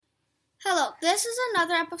Hello, this is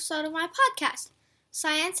another episode of my podcast,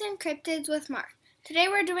 Science and Cryptids with Mark. Today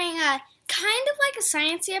we're doing a kind of like a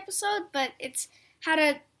sciencey episode, but it's how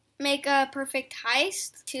to make a perfect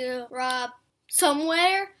heist to rob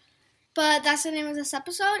somewhere. But that's the name of this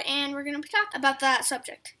episode, and we're going to be talking about that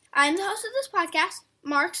subject. I'm the host of this podcast.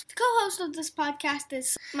 Mark's the co-host of this podcast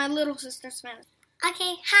is my little sister, Savannah.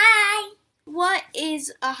 Okay, hi! What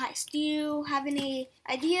is a heist? Do you have any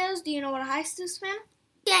ideas? Do you know what a heist is, Savannah?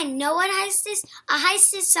 Yeah, I know what a heist is. A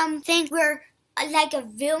heist is something where like a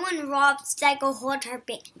villain robs like a whole entire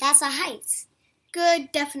bank. That's a heist.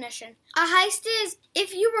 Good definition. A heist is,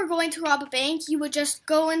 if you were going to rob a bank, you would just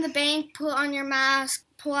go in the bank, put on your mask,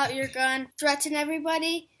 pull out your gun, threaten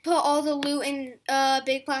everybody, put all the loot in a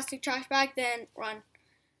big plastic trash bag, then run.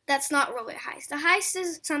 That's not really a heist. A heist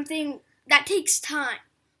is something that takes time.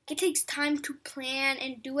 It takes time to plan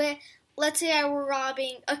and do it. Let's say I were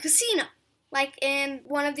robbing a casino, like in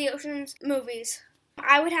one of the Ocean's movies.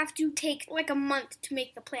 I would have to take like a month to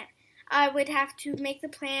make the plan. I would have to make the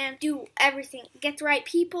plan, do everything, get the right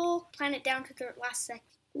people, plan it down to the last second.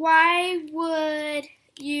 Why would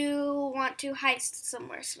you want to heist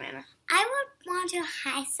somewhere, Savannah? I would want to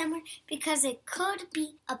heist somewhere because it could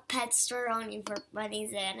be a pet store only for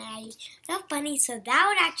bunnies, and I love bunnies, so that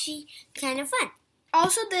would actually be kind of fun.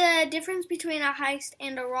 Also, the difference between a heist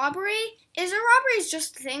and a robbery is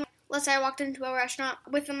just a thing. Let's say I walked into a restaurant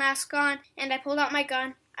with a mask on, and I pulled out my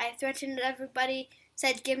gun. I threatened everybody,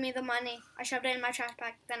 said, give me the money. I shoved it in my trash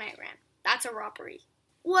bag, then I ran. That's a robbery.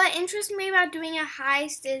 What interests me about doing a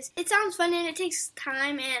heist is it sounds fun and it takes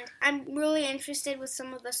time, and I'm really interested with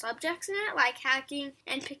some of the subjects in it, like hacking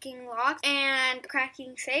and picking locks and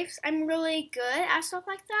cracking safes. I'm really good at stuff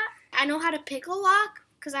like that. I know how to pick a lock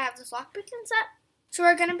because I have this lock picking set. So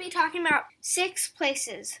we're going to be talking about 6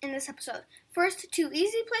 places in this episode. First, 2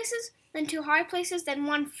 easy places, then 2 hard places, then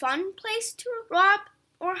 1 fun place to rob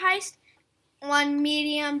or heist, 1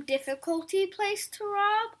 medium difficulty place to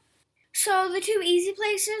rob. So the 2 easy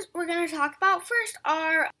places we're going to talk about first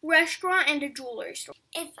are restaurant and a jewelry store.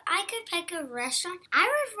 If I could pick a restaurant, I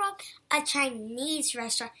would rob a Chinese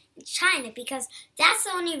restaurant in China because that's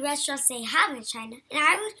the only restaurants they have in China. And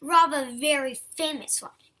I would rob a very famous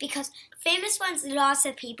one because famous ones lots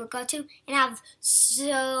of people go to and have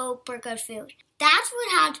super good food. That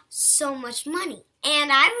would have so much money.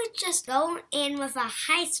 And I would just go in with a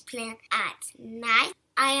heist plan at night.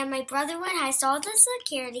 I and my brother would heist all the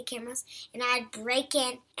security cameras, and I'd break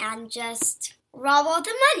in and just rob all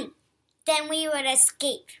the money. Then we would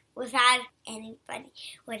escape without anybody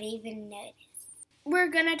would even notice.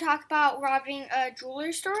 We're going to talk about robbing a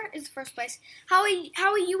jewelry store is the first place. How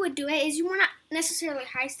you would do it is you were not necessarily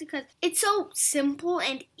heist because it's so simple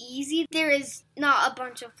and easy. There is not a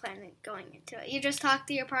bunch of planning going into it. You just talk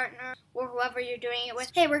to your partner or whoever you're doing it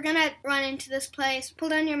with. Hey, we're going to run into this place. Pull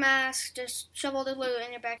down your mask. Just shovel the loot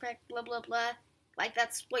in your backpack. Blah, blah, blah. Like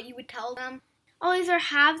that's what you would tell them. I'll either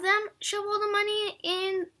have them shovel the money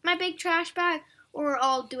in my big trash bag or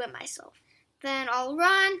I'll do it myself. Then I'll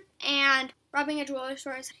run, and robbing a jewelry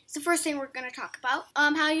store is the first thing we're going to talk about.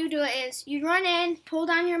 How you do it is you run in, pull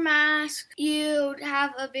down your mask, you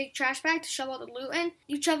have a big trash bag to shove all the loot in.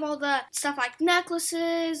 You shove all the stuff like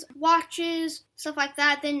necklaces, watches, stuff like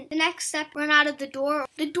that. Then the next step, run out of the door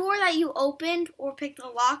that you opened or picked the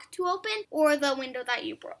lock to open, or the window that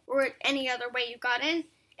you broke, or any other way you got in.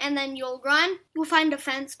 And then you'll run. You'll find a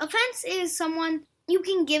fence. A fence is someone. You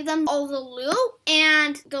can give them all the loot,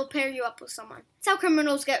 and they'll pair you up with someone. That's how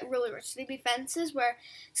criminals get really rich. They be fences where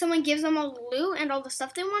someone gives them all the loot and all the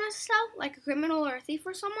stuff they want to sell, like a criminal or a thief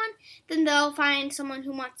or someone. Then they'll find someone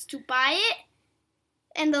who wants to buy it,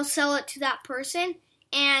 and they'll sell it to that person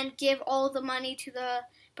and give all the money to the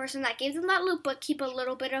person that gave them that loot, but keep a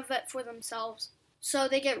little bit of it for themselves. So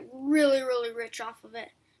they get really, really rich off of it.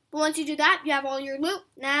 But once you do that, you have all your loot.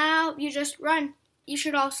 Now you just run. You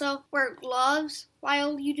should also wear gloves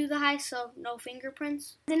while you do the heist, so no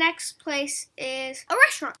fingerprints. The next place is a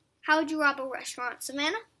restaurant. How would you rob a restaurant,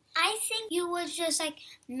 Savannah? I think you would just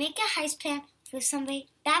make a heist plan with somebody.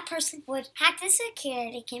 That person would hack the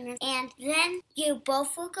security cameras, and then you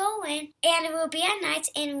both will go in, and it will be at night,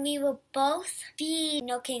 and we will both be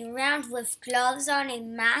looking around with gloves on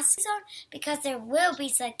and masks on because there will be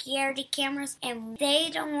security cameras, and they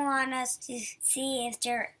don't want us to see if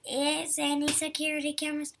there is any security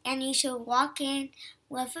cameras. And you should walk in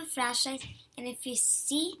with a flashlight, and if you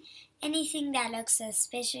see anything that looks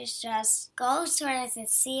suspicious, just go towards it,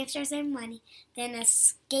 see if there's any money, then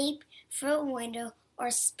escape through a window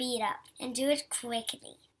or speed up and do it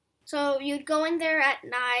quickly. So you'd go in there at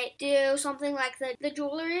night, do something like the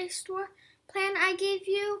jewelry store plan I gave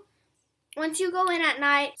you, once you go in at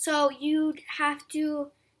night, so you'd have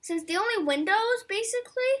to, since the only windows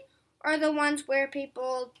basically are the ones where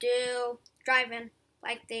people do drive in,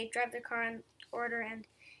 like they drive their car in order and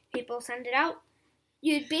people send it out,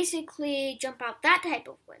 you'd basically jump out that type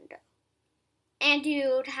of window. And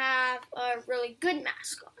you'd have a really good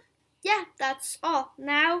mask on. Yeah, that's all.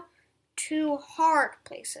 Now to hard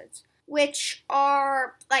places, which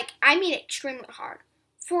are, extremely hard.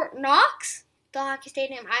 Fort Knox, the hockey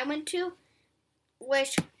stadium I went to,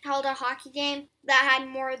 which held a hockey game that had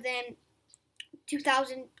more than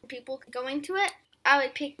 2,000 people going to it. I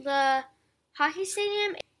would pick the hockey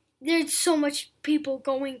stadium. There's so much people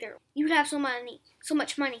going there. You'd have so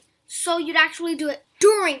much money. So you'd actually do it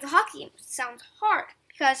during the hockey game. It sounds hard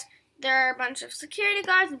because there are a bunch of security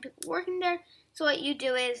guards and people working there. So what you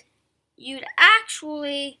do is you'd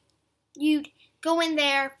go in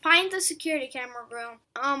there, find the security camera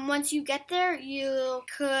room. Once you get there, you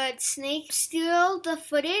could steal the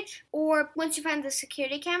footage, or once you find the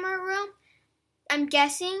security camera room, I'm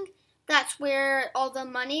guessing that's where all the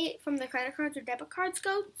money from the credit cards or debit cards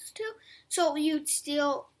goes to. So you'd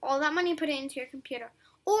steal all that money and put it into your computer.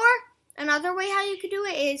 Or another way how you could do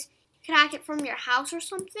it is you could hack it from your house or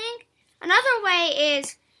something. Another way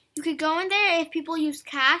is you could go in there if people use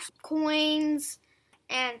cash, coins,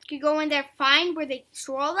 and you could go in there, find where they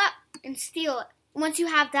store all that, and steal it. Once you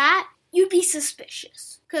have that, you'd be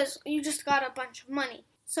suspicious because you just got a bunch of money.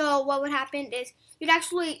 So what would happen is you'd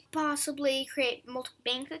actually possibly create multiple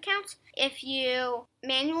bank accounts. If you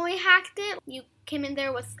manually hacked it, you came in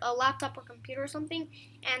there with a laptop or computer or something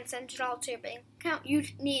and sent it all to your bank account,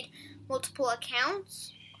 you'd need multiple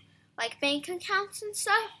accounts, like bank accounts and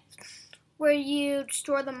stuff, where you'd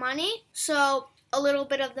store the money. So a little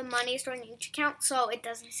bit of the money is stored in each account so it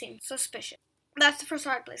doesn't seem suspicious. That's the first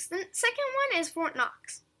hard place. The second one is Fort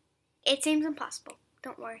Knox. It seems impossible.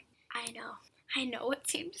 Don't worry. I know it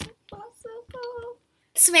seems impossible.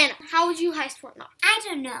 Savannah, how would you heist Fort Knox? I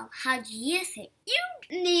don't know. How do you think?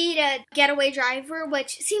 You need a getaway driver,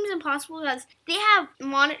 which seems impossible because they have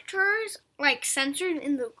monitors, censored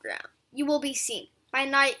in the ground. You will be seen by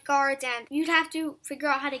night guards, and you'd have to figure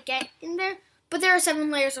out how to get in there. But there are 7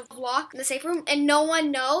 layers of lock in the safe room, and no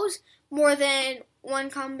one knows more than one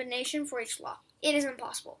combination for each lock. It is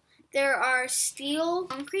impossible. There are steel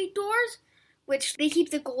concrete doors, which they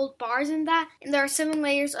keep the gold bars in that. And there are 7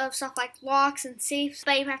 layers of stuff like locks and safes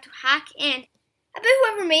that you have to hack. And I bet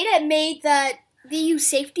whoever made it they use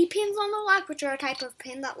safety pins on the lock, which are a type of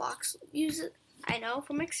pin that locks use. I know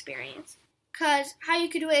from experience. Because how you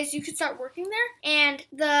could do it is you could start working there. And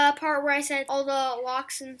the part where I said all the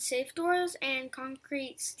locks and safe doors and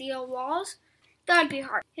concrete steel walls, that would be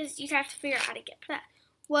hard. Because you'd have to figure out how to get to that.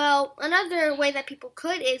 Well, another way that people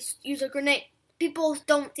could is use a grenade. People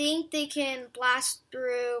don't think they can blast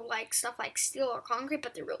through stuff like steel or concrete,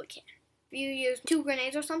 but they really can. If you use 2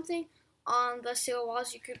 grenades or something on the steel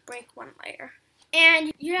walls, you could break 1 layer.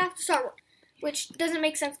 And you have to start working, which doesn't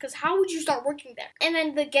make sense because how would you start working there? And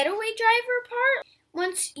then the getaway driver part,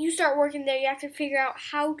 once you start working there, you have to figure out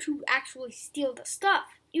how to actually steal the stuff.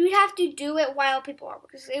 You would have to do it while people are working,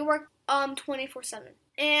 because they work 24/7.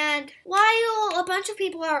 And while a bunch of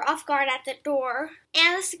people are off guard at the door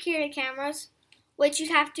and the security cameras, which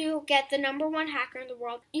you'd have to get the number 1 hacker in the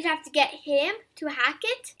world. You'd have to get him to hack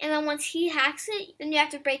it, and then once he hacks it, then you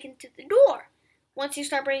have to break into the door. Once you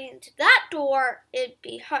start breaking into that door, it'd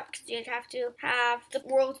be hard because you'd have to have the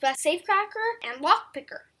world's best safecracker and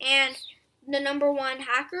lockpicker. And the number 1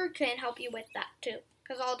 hacker can help you with that too.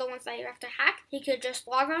 Because all the ones that you have to hack, he could just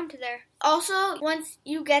log on to there. Also, once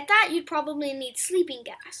you get that, you'd probably need sleeping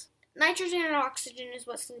gas. Nitrogen and oxygen is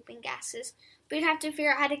what sleeping gas is. But you'd have to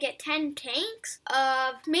figure out how to get 10 tanks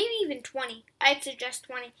of maybe even 20. I'd suggest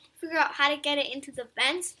 20. Figure out how to get it into the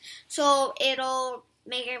vents so it'll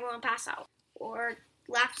make everyone pass out. Or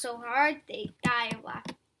laugh so hard they die of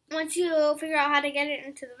laughing. Once you figure out how to get it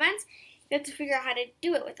into the vents, you have to figure out how to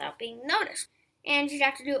do it without being noticed. And you'd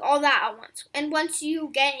have to do all that at once. And once you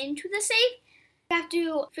get into the safe, you have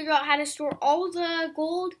to figure out how to store all the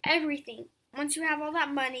gold, everything. Once you have all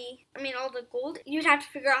that money, all the gold, you'd have to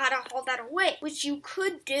figure out how to haul that away, which you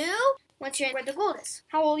could do once you're where the gold is.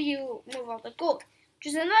 How will you move all the gold? Which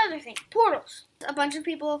is another thing. Portals. A bunch of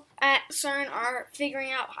people at CERN are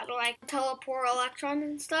figuring out how to teleport electrons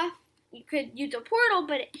and stuff. You could use a portal,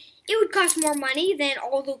 but it would cost more money than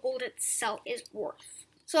all the gold itself is worth.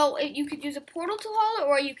 So you could use a portal to haul it,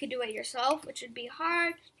 or you could do it yourself, which would be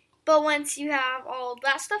hard. But once you have all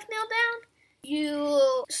that stuff nailed down,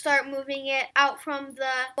 you start moving it out from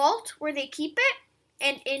the vault where they keep it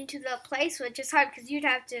and into the place, which is hard because you'd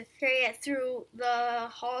have to carry it through the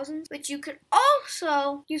halls, but you could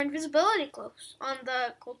also use invisibility cloaks on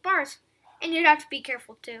the gold bars. And you'd have to be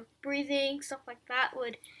careful too. Breathing, stuff like that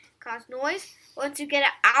would cause noise. Once you get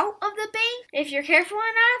it out of the bank, if you're careful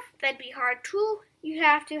enough, that'd be hard too. You'd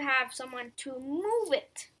have to have someone to move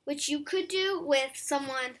it, which you could do with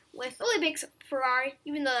someone with a really big Ferrari,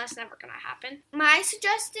 even though that's never going to happen. My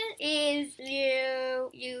suggestion is you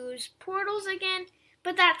use portals again,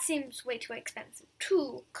 but that seems way too expensive.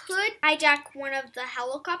 Two, could hijack one of the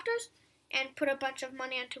helicopters and put a bunch of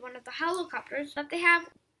money onto one of the helicopters that they have.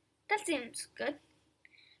 That seems good.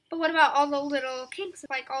 But what about all the little kinks,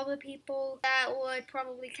 like all the people that would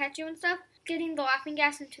probably catch you and stuff? Getting the laughing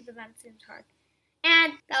gas into the vent seems hard.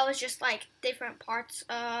 And that was just like different parts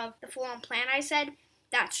of the full-on plan I said.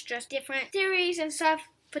 That's just different theories and stuff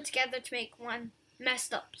put together to make one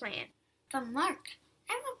messed up plan. But Mark,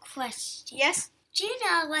 I have a question. Yes? Do you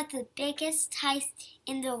know what the biggest heist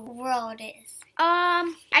in the world is?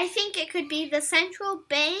 I think it could be the Central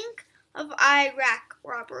Bank of Iraq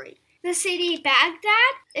robbery. The city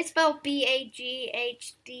Baghdad, it's spelled Baghdad.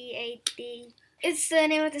 It's the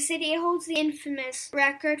name of the city. It holds the infamous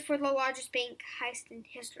record for the largest bank heist in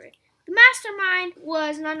history. The mastermind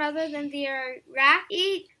was none other than the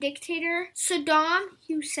Iraqi dictator Saddam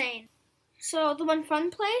Hussein. So the one fun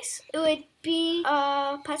place, it would be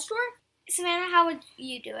a pet store. Savannah, how would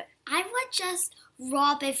you do it? I would just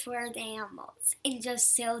rob it for the animals and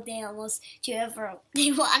just sell the animals to whoever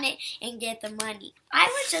they wanted and get the money. I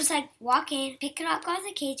would just walk in, pick up all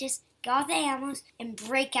the cages, get all the animals, and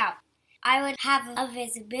break out. I would have a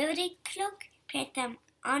visibility cloak, put them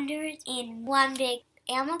under it in one big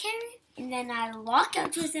animal carrier, and then I'd walk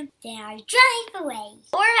up to them, then I'd drive away.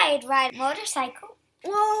 Or I'd ride a motorcycle.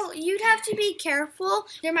 Well, you'd have to be careful.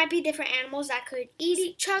 There might be different animals that could eat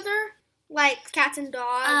each other, like cats and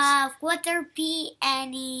dogs. Would there be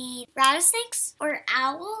any rattlesnakes or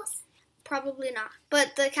owls? Probably not.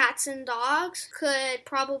 But the cats and dogs could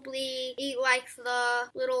probably eat like the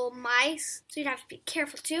little mice. So you'd have to be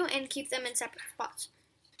careful too and keep them in separate spots.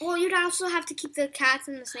 Well, you'd also have to keep the cats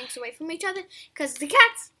and the snakes away from each other because the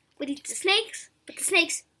cats would eat the snakes, but the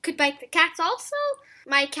snakes could bite the cats also.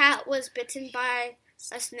 My cat was bitten by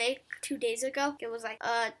a snake 2 days ago. It was like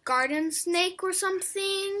a garden snake or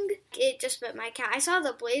something. It just bit my cat. I saw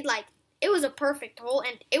the blade, it was a perfect hole,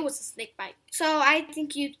 and it was a snake bite. So I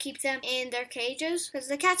think you'd keep them in their cages, because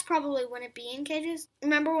the cats probably wouldn't be in cages.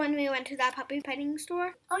 Remember when we went to that puppy petting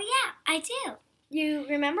store? Oh yeah, I do. You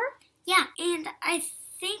remember? Yeah, and I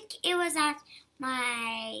think it was at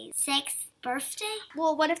my 6th birthday.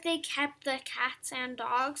 Well, what if they kept the cats and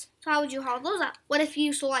dogs? So how would you haul those up? What if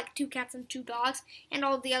you sold 2 cats and 2 dogs and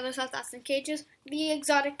all the other stuff that's in cages? The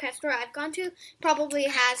exotic pet store I've gone to probably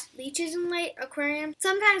has leeches in the aquarium.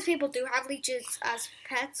 Sometimes people do have leeches as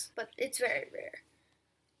pets, but it's very rare.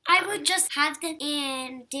 I would just have them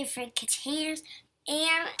in different containers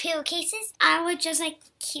and pillowcases. I would just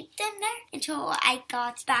keep them there until I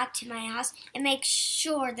got back to my house and make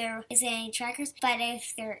sure there isn't any trackers. But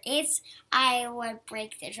if there is, I would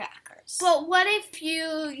break the trackers. But what if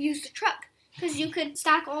you use the truck? Because you could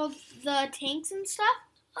stack all the tanks and stuff.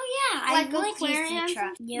 Oh yeah, I would use the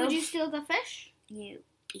truck. Nope. Would you steal the fish? No,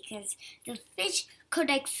 because the fish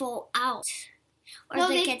could fall out, or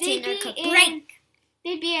the container could break.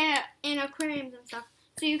 They'd be in aquariums and stuff,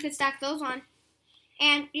 so you could stack those on.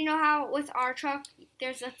 And you know how with our truck,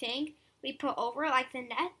 there's a thing we put over it, like the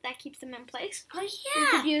net that keeps them in place? Oh, yeah. We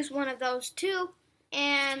could use one of those, too.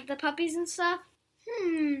 And the puppies and stuff.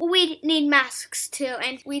 We'd need masks, too.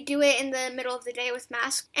 And we'd do it in the middle of the day with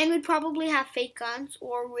masks. And we'd probably have fake guns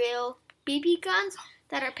or real BB guns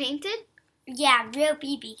that are painted. Yeah, real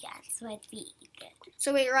BB guns would be good.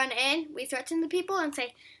 So we run in, we threaten the people and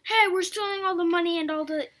say, hey, we're stealing all the money and all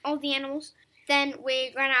the animals. Then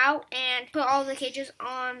we run out and put all the cages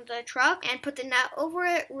on the truck and put the net over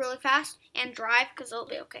it really fast and drive because it'll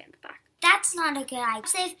be okay in the back. That's not a good idea.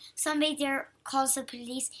 Say if somebody there calls the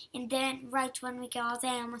police and then right when we get all the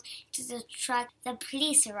animals to the truck, the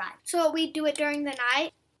police arrive. So we do it during the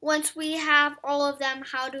night. Once we have all of them,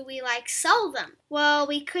 how do we sell them? Well,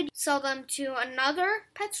 we could sell them to another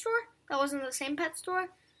pet store that wasn't the same pet store.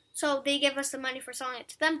 So they give us the money for selling it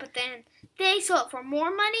to them, but then they sell it for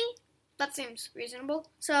more money. That seems reasonable.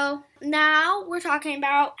 So now we're talking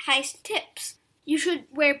about heist tips. You should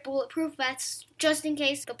wear bulletproof vests just in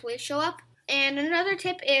case the police show up. And another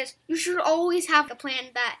tip is you should always have a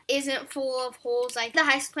plan that isn't full of holes, like the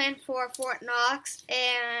heist plan for Fort Knox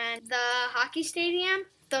and the hockey stadium.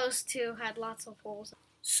 Those two had lots of holes.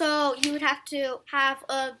 So you would have to have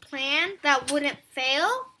a plan that wouldn't fail.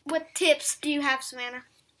 What tips do you have, Savannah?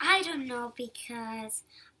 I don't know because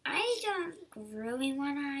I don't really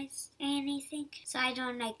want to heist anything, so I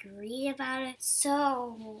don't read about it.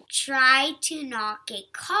 So try to not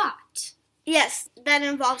get caught. Yes, that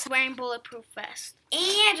involves wearing bulletproof vest.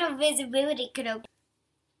 And invisibility could open.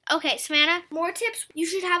 Okay, Savannah, more tips. You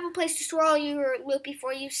should have a place to store all your loot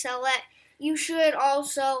before you sell it. You should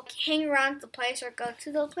also hang around the place or go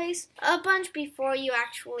to the place a bunch before you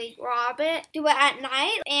actually rob it. Do it at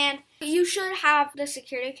night, and you should have the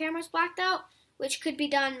security cameras blacked out, which could be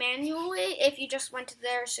done manually if you just went to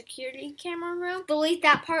their security camera room. Delete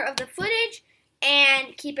that part of the footage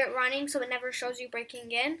and keep it running so it never shows you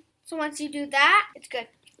breaking in. So once you do that, it's good.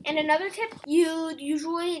 And another tip, you'd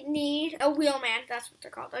usually need a wheelman. That's what they're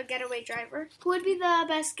called, a getaway driver. Who would be the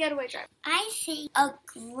best getaway driver? I think a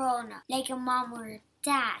grown-up, like a mom or a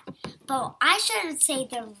dad. But I shouldn't say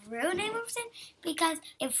the real name of them because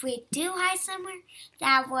if we do hide somewhere,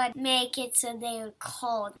 that would make it so they would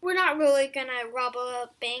call. We're not really going to rob a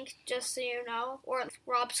bank, just so you know, or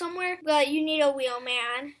rob somewhere. But you need a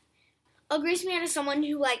wheelman. A greaseman is someone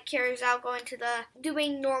who carries out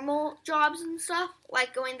doing normal jobs and stuff,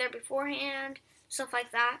 like going there beforehand, stuff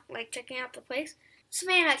like that, like checking out the place.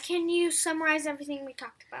 Savannah, can you summarize everything we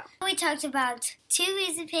talked about? We talked about 2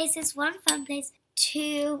 easy places, 1 fun place,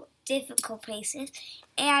 2 difficult places,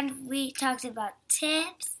 and we talked about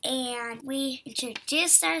tips, and we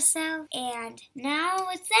introduced ourselves, and now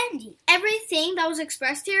it's ending. Everything that was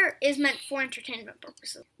expressed here is meant for entertainment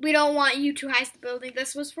purposes. We don't want you to heist the building.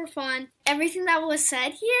 This was for fun. Everything that was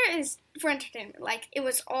said here is for entertainment. It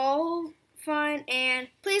was all fun, and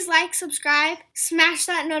please subscribe, smash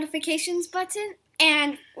that notifications button,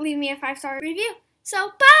 and leave me a 5-star review.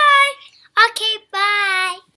 So, bye! Okay, bye!